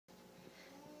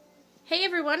Hey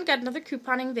everyone, got another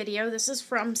couponing video. This is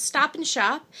from Stop and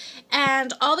Shop,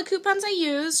 and all the coupons I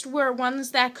used were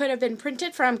ones that could have been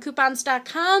printed from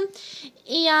coupons.com,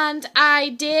 and I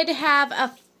did have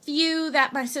a few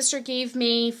that my sister gave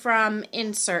me from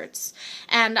inserts,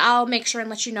 and I'll make sure and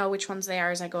let you know which ones they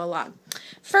are as I go along.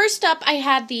 First up, I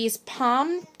had these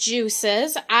palm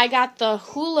juices. I got the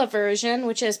hula version,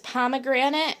 which is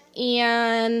pomegranate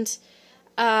and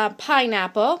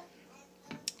pineapple.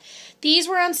 These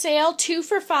were on sale, 2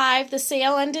 for $5. The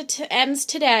sale ends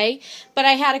today, but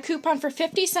I had a coupon for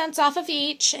 50 cents off of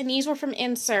each, and these were from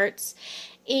inserts.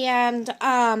 And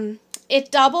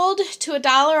it doubled to $1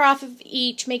 off of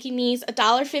each, making these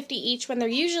 $1.50 each when they're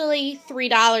usually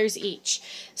 $3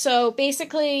 each. So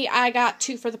basically, I got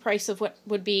 2 for the price of what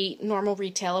would be normal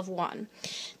retail of 1.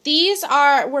 These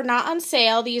were not on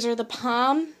sale. These are the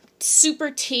Palm Super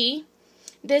Tea.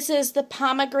 This is the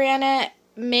pomegranate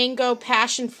mango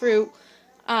passion fruit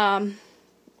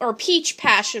or peach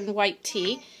passion white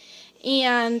tea,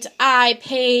 and I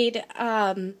paid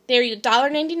they're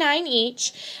 $1.99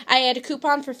 each. I had a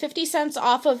coupon for 50 cents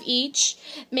off of each,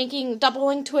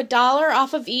 doubling to $1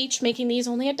 off of each, making these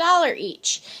only $1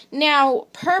 each. Now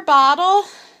per bottle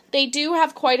they do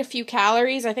have quite a few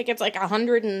calories. I think it's like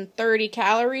 130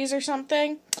 calories or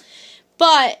something.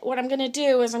 But what I'm going to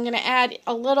do is I'm going to add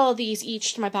a little of these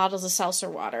each to my bottles of seltzer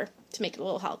water to make it a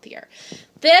little healthier.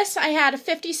 This, I had a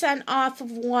 50 cent off of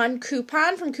 1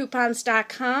 coupon from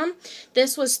coupons.com.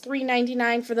 This was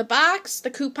 $3.99 for the box.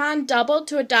 The coupon doubled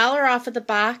to $1 off of the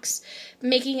box,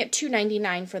 making it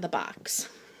 $2.99 for the box.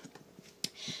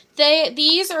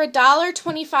 These are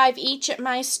 $1.25 each at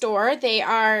my store. They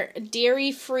are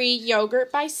dairy-free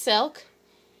yogurt by Silk.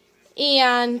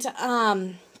 And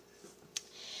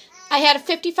I had a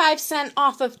 55 cent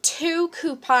off of 2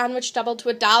 coupon, which doubled to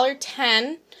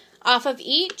 $1.10 off of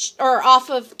each, or off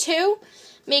of 2,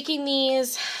 making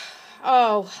these,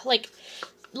 like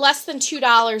less than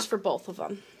 $2 for both of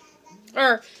them.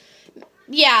 Or,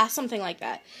 yeah, something like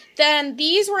that. Then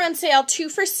these were on sale 2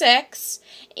 for $6,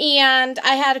 and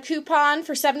I had a coupon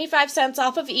for 75 cents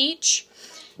off of each.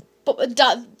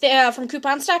 From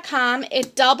coupons.com,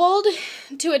 it doubled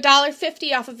to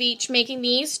 $1.50 off of each, making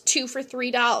these 2 for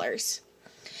 $3.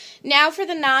 Now for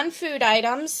the non-food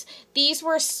items, these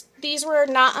were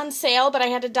not on sale, but I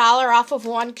had $1 off of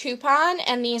 1 coupon,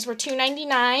 and these were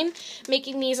 $2.99,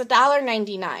 making these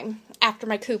 $1.99 after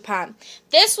my coupon.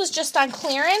 This was just on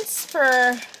clearance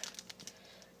for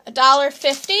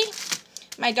 $1.50.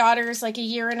 My daughter is like 1.5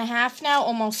 years now,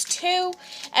 almost 2,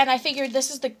 and I figured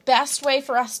this is the best way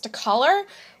for us to color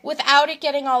without it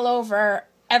getting all over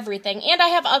everything. And I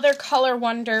have other Color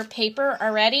Wonder paper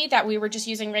already that we were just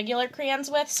using regular crayons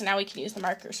with, so now we can use the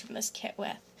markers from this kit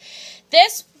with.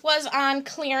 This was on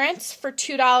clearance for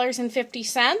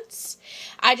 $2.50.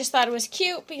 I just thought it was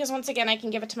cute because, once again, I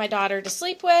can give it to my daughter to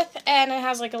sleep with, and it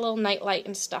has like a little night light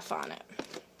and stuff on it.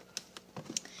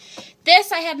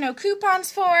 This I had no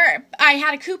coupons for. I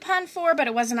had a coupon for, but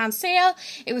it wasn't on sale.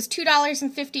 It was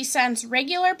 $2.50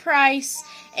 regular price,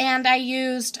 and I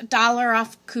used $1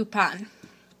 off coupon.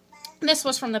 This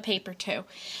was from the paper too.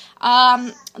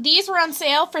 These were on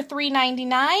sale for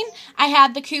 $3.99. I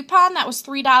had the coupon that was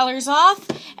 $3 off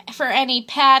for any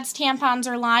pads, tampons,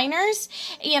 or liners.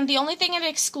 And the only thing it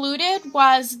excluded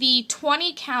was the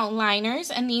 20 count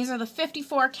liners, and these are the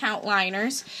 54 count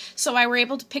liners. So I were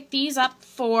able to pick these up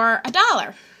for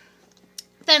 $1.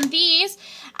 Then these,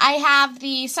 I have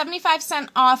the 75 cent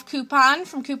off coupon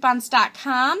from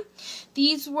coupons.com.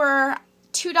 These were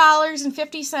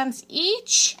 $2.50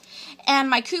 each, and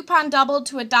my coupon doubled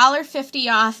to $1.50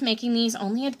 off, making these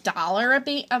only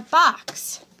 $1 a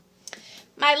box.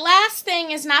 My last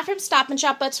thing is not from Stop and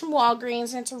Shop, but it's from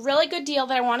Walgreens, and it's a really good deal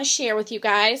that I want to share with you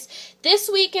guys. This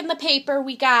week in the paper,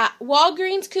 we got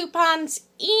Walgreens coupons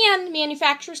and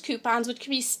manufacturer's coupons, which can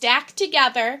be stacked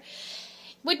together,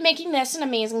 with making this an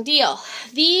amazing deal.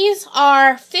 These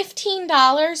are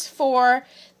 $15 for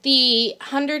the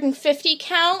 150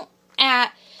 count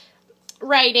at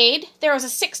Rite Aid. There was a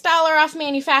 $6 off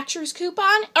manufacturer's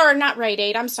coupon, or not Rite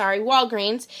Aid, I'm sorry,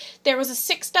 Walgreens. There was a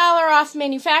 $6 off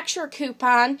manufacturer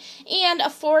coupon and a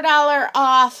 $4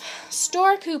 off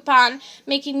store coupon,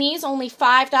 making these only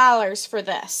 $5 for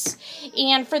this.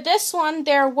 And for this one,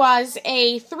 there was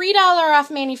a $3 off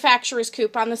manufacturer's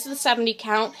coupon, this is the 70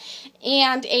 count,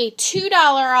 and a $2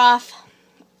 off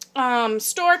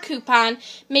store coupon,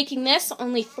 making this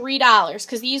only $3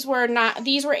 because these were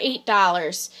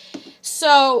 $8.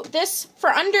 So this, for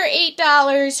under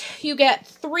 $8, you get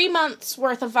 3 months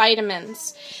worth of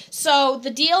vitamins. So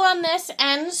the deal on this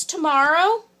ends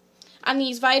tomorrow on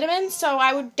these vitamins, so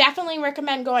I would definitely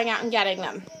recommend going out and getting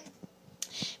them.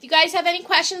 If you guys have any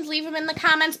questions, leave them in the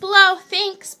comments below.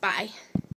 Thanks. Bye.